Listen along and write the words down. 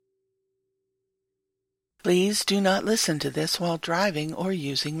Please do not listen to this while driving or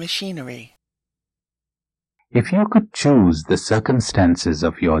using machinery. If you could choose the circumstances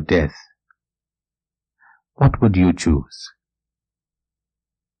of your death, what would you choose?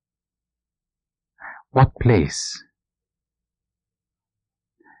 What place?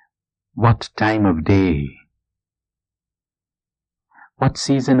 What time of day? What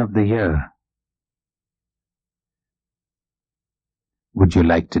season of the year? Would you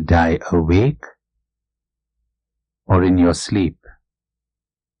like to die awake or in your sleep?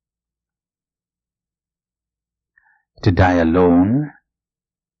 To die alone?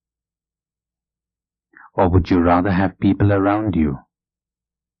 Or would you rather have people around you?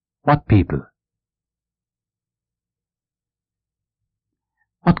 What people?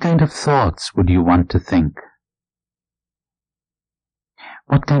 What kind of thoughts would you want to think?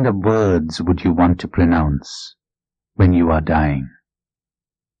 What kind of words would you want to pronounce when you are dying?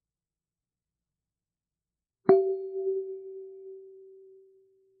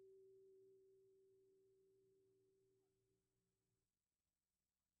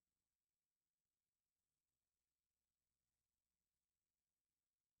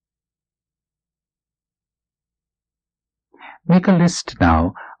 Make a list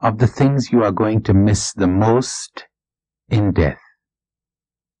now of the things you are going to miss the most in death.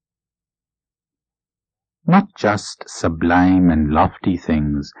 Not just sublime and lofty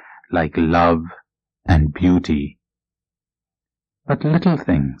things like love and beauty, but little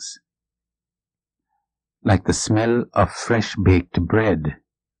things like the smell of fresh baked bread,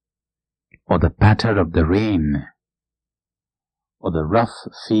 or the patter of the rain, or the rough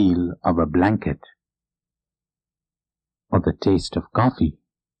feel of a blanket, or the taste of coffee,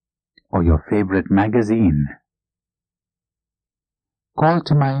 or your favorite magazine. Call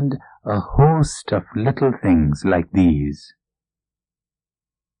to mind a host of little things like these,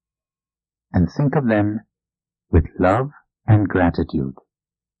 and think of them with love and gratitude.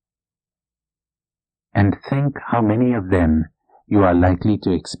 And think how many of them you are likely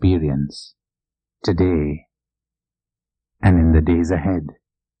to experience today and in the days ahead.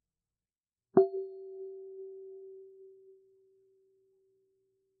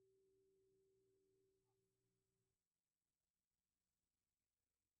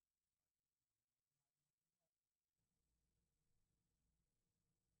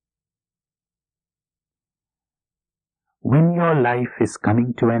 When your life is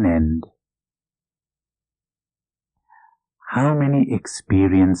coming to an end, how many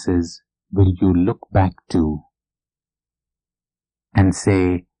experiences will you look back to and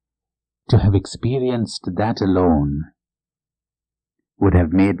say, to have experienced that alone would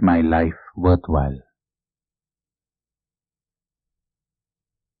have made my life worthwhile?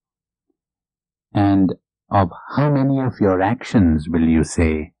 And of how many of your actions will you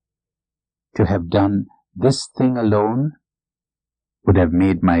say, to have done this thing alone would have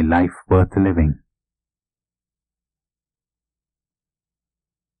made my life worth living?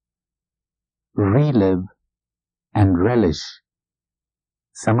 Relive and relish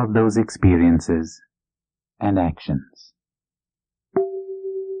some of those experiences and actions.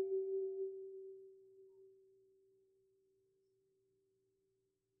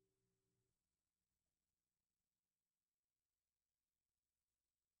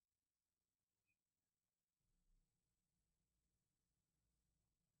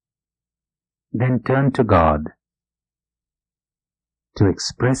 Then turn to God to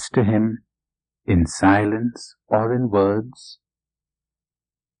express to Him in silence or in words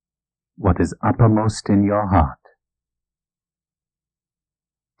what is uppermost in your heart.